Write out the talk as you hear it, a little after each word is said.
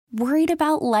Worried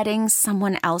about letting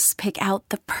someone else pick out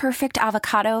the perfect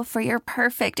avocado for your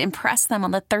perfect impress them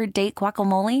on the third date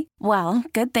guacamole? Well,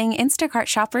 good thing Instacart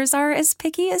shoppers are as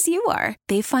picky as you are.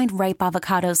 They find ripe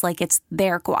avocados like it's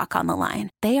their guac on the line.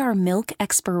 They are milk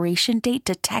expiration date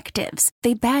detectives.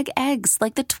 They bag eggs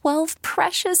like the 12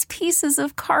 precious pieces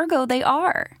of cargo they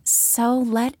are. So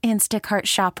let Instacart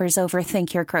shoppers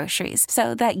overthink your groceries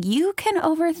so that you can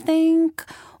overthink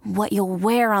what you'll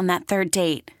wear on that third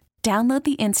date. Download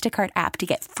the Instacart app to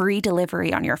get free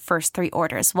delivery on your first 3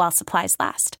 orders while supplies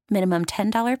last. Minimum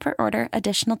 $10 per order.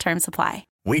 Additional terms apply.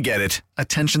 We get it.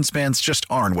 Attention spans just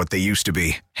aren't what they used to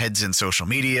be. Heads in social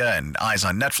media and eyes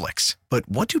on Netflix. But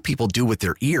what do people do with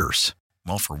their ears?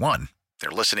 Well, for one, they're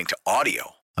listening to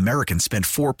audio. Americans spend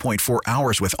 4.4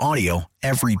 hours with audio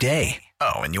every day.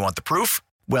 Oh, and you want the proof?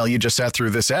 Well, you just sat through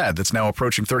this ad that's now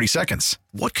approaching 30 seconds.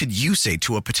 What could you say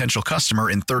to a potential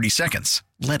customer in 30 seconds?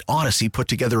 Let Odyssey put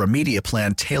together a media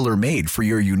plan tailor-made for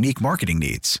your unique marketing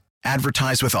needs.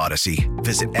 Advertise with Odyssey.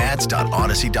 Visit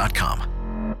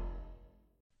ads.odyssey.com.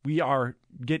 We are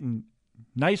getting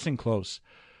nice and close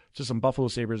to some Buffalo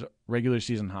Sabres regular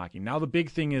season hockey. Now the big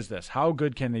thing is this. How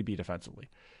good can they be defensively?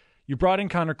 You brought in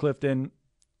Connor Clifton.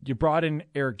 You brought in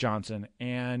Erik Johnson.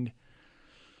 And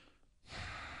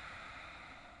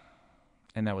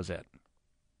that was it.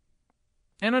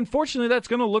 And unfortunately, that's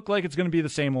going to look like it's going to be the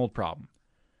same old problem.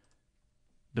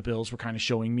 The Bills were kind of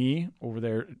showing me over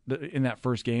there in that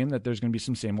first game that there's going to be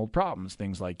some same old problems.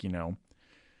 Things like,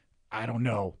 I don't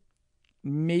know,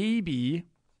 maybe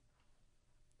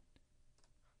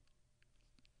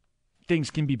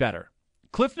things can be better.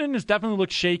 Clifton has definitely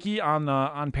looked shaky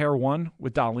on pair 1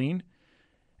 with Dahlin.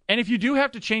 And if you do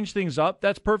have to change things up,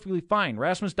 that's perfectly fine.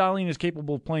 Rasmus Dahlin is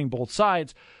capable of playing both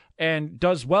sides and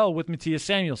does well with Matthias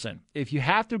Samuelsson. If you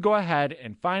have to go ahead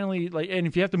and finally, and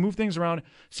if you have to move things around,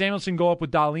 Samuelsson go up with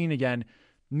Dahlin again,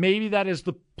 maybe that is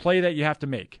the play that you have to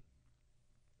make.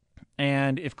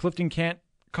 And if Clifton can't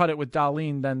cut it with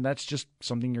Dahlin, then that's just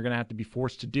something you're going to have to be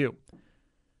forced to do.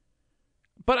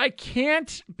 But I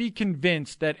can't be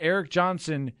convinced that Erik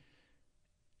Johnson,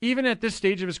 even at this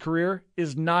stage of his career,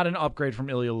 is not an upgrade from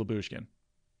Ilya Lyubushkin.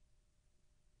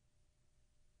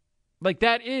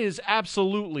 That is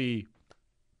absolutely,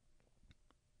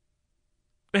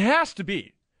 it has to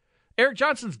be. Erik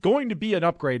Johnson's going to be an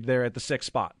upgrade there at the 6th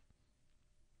spot.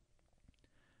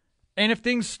 And if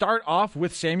things start off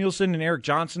with Samuelsson and Erik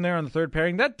Johnson there on the third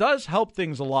pairing, that does help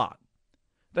things a lot.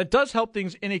 That does help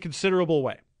things in a considerable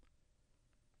way.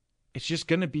 It's just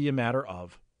going to be a matter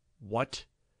of what.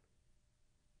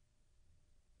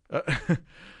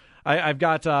 I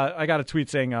got a tweet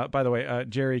saying, by the way,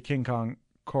 Jerry King Kong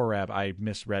Korab, I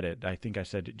misread it. I think I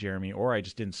said Jeremy, or I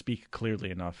just didn't speak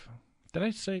clearly enough. Did I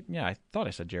say? Yeah, I thought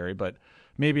I said Jerry, but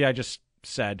maybe I just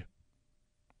said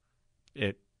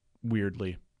it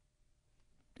weirdly.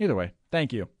 Either way,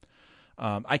 thank you.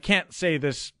 I can't say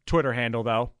this Twitter handle,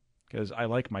 though, because I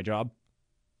like my job.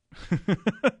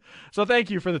 So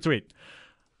thank you for the tweet.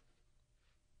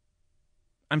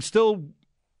 I'm still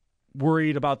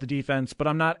worried about the defense, but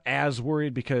I'm not as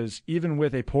worried because even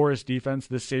with a porous defense,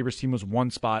 this Sabres team was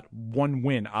 1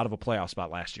 win out of a playoff spot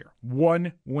last year.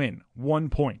 1 win, 1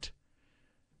 point.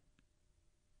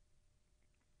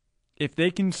 If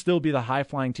they can still be the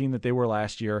high-flying team that they were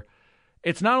last year,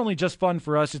 it's not only just fun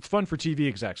for us, it's fun for TV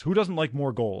execs. Who doesn't like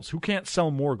more goals? Who can't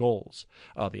sell more goals?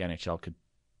 The NHL could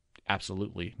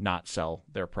absolutely not sell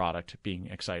their product being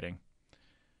exciting.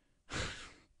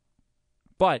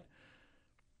 But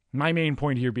my main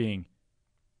point here being,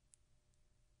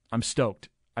 I'm stoked.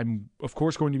 I'm, of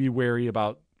course, going to be wary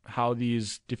about how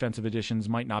these defensive additions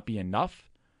might not be enough.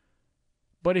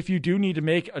 But if you do need to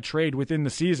make a trade within the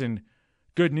season,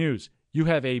 good news. You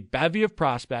have a bevy of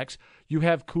prospects. You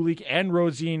have Kulich and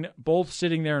Rosine both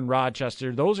sitting there in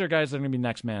Rochester. Those are guys that are going to be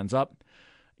next man's up.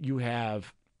 You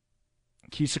have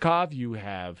Kisakov. You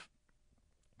have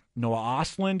Noah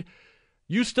Ostlund.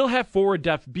 You still have forward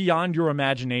depth beyond your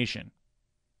imagination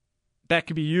that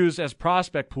could be used as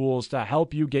prospect pools to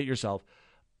help you get yourself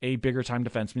a bigger time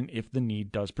defenseman if the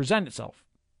need does present itself.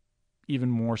 Even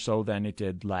more so than it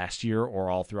did last year or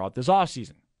all throughout this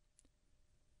offseason.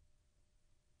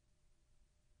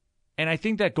 And I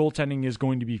think that goaltending is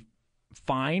going to be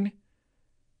fine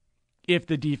if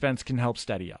the defense can help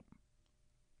steady up.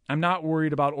 I'm not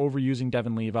worried about overusing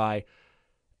Devin Levi.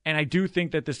 And I do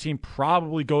think that this team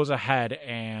probably goes ahead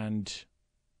and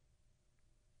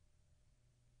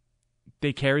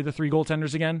they carry the 3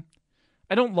 goaltenders again.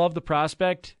 I don't love the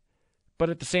prospect, but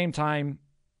at the same time,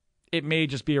 it may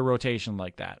just be a rotation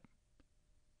like that.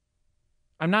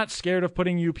 I'm not scared of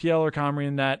putting UPL or Comrie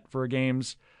in that for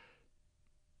games.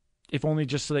 if only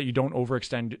just so that you don't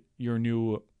overextend your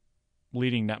new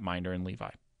leading netminder in Levi.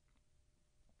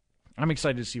 I'm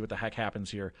excited to see what the heck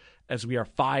happens here as we are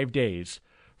 5 days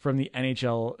from the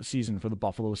NHL season for the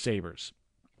Buffalo Sabres.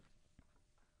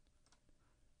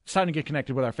 It's time to get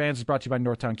connected with our fans. It's brought to you by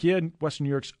Northtown Kia, Western New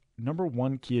York's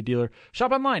 #1 Kia dealer.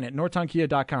 Shop online at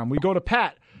northtownkia.com. We go to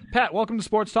Pat. Pat, welcome to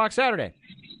Sports Talk Saturday.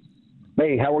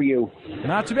 Hey, how are you?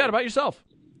 Not too bad. About yourself?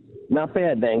 Not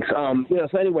bad, thanks.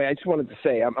 So anyway, I just wanted to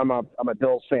say I'm a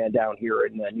Bills fan down here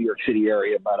in the New York City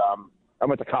area, but I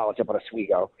went to college up in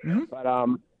Oswego. Mm-hmm. But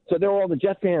so there were all the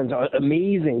Jet fans.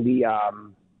 Amazing the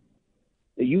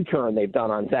U-turn they've done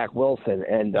on Zach Wilson,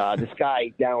 and this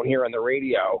guy down here on the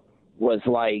radio was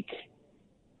like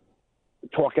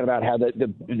talking about how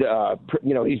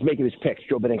he's making his picks,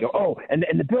 Joe Beningo. Oh, and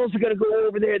the Bills are going to go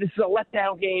over there. This is a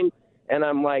letdown game. And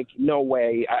I'm like, no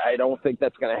way. I don't think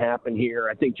that's going to happen here.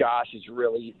 I think Josh is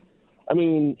really – I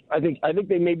think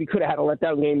they maybe could have had a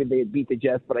letdown game if they had beat the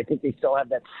Jets, but I think they still have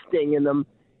that sting in them.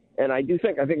 And I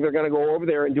think they're going to go over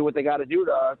there and do what they got to do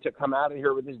to come out of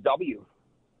here with this W.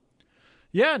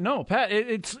 Yeah, no, Pat,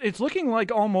 it's looking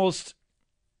like almost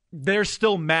they're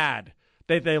still mad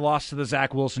that they lost to the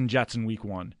Zach Wilson Jets in week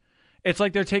 1. It's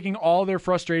like they're taking all their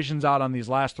frustrations out on these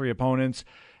last 3 opponents,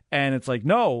 and it's like,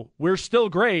 no, we're still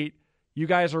great. You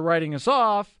guys are writing us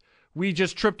off. We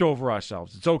just tripped over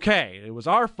ourselves. It's okay. It was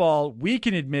our fault. We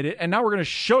can admit it, and now we're going to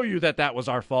show you that was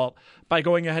our fault by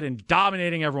going ahead and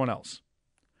dominating everyone else.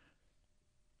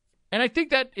 And I think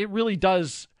that it really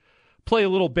does play a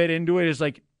little bit into it. Is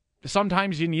like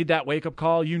sometimes you need that wake-up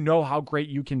call. You know how great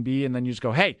you can be, and then you just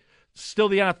go, hey, still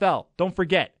the NFL. Don't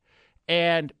forget.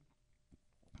 And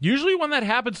usually when that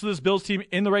happens to this Bills team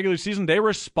in the regular season, they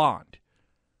respond.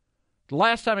 The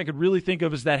last time I could really think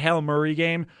of is that Hail Murray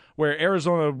game where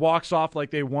Arizona walks off like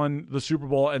they won the Super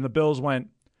Bowl, and the Bills went,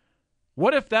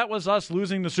 what if that was us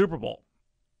losing the Super Bowl?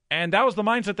 And that was the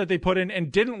mindset that they put in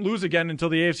and didn't lose again until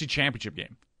the AFC Championship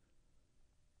game,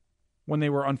 when they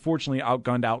were unfortunately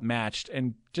outgunned, outmatched,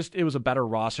 and just it was a better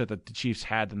roster that the Chiefs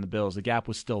had than the Bills. The gap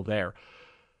was still there.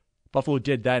 Buffalo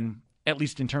did then, at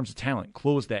least in terms of talent,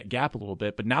 close that gap a little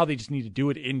bit, but now they just need to do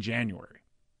it in January.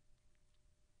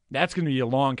 That's going to be a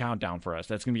long countdown for us.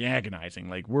 That's going to be agonizing.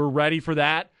 Like, we're ready for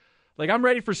that. Like, I'm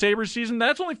ready for Sabres season.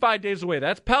 That's only 5 days away.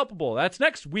 That's palpable. That's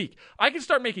next week. I can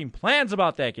start making plans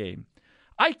about that game.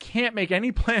 I can't make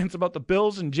any plans about the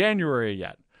Bills in January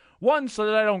yet. 1, so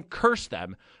that I don't curse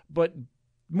them. But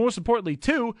most importantly,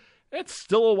 2, it's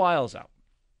still a whiles out.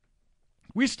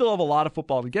 We still have a lot of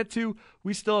football to get to.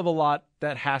 We still have a lot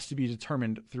that has to be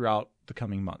determined throughout the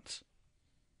coming months.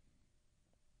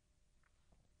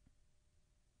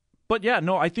 But yeah,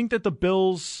 no, I think that the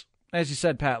Bills, as you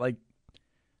said, Pat, like,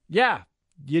 yeah,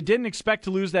 you didn't expect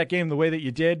to lose that game the way that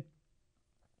you did.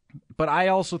 But I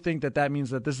also think that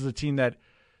means that this is a team that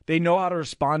they know how to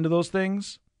respond to those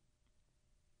things.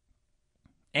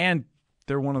 And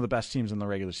they're one of the best teams in the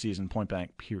regular season, point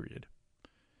blank, period.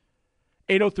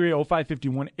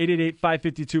 803-0551,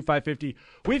 888-552-550.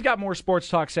 We've got more Sports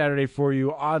Talk Saturday for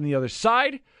you on the other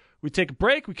side. We take a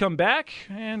break, we come back,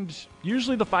 and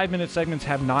usually the 5-minute segments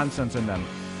have nonsense in them,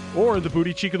 or the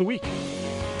booty cheek of the week.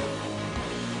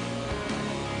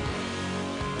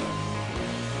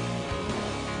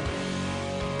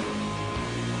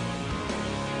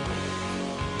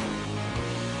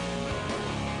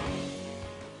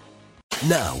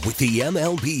 Now, with the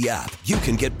MLB app, you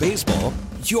can get baseball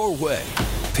your way.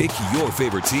 Pick your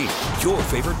favorite team, your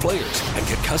favorite players, and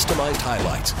get customized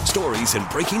highlights, stories, and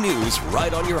breaking news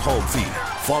right on your home feed.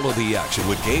 Follow the action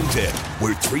with Game Day,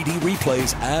 where 3D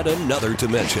replays add another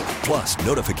dimension. Plus,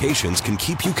 notifications can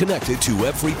keep you connected to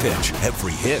every pitch,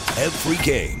 every hit, every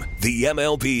game. The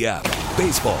MLB app.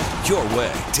 Baseball your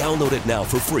way. Download it now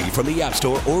for free from the App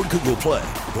Store or Google Play.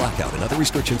 Blackout and other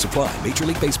restrictions apply. Major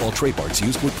League Baseball trademarks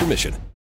used with permission.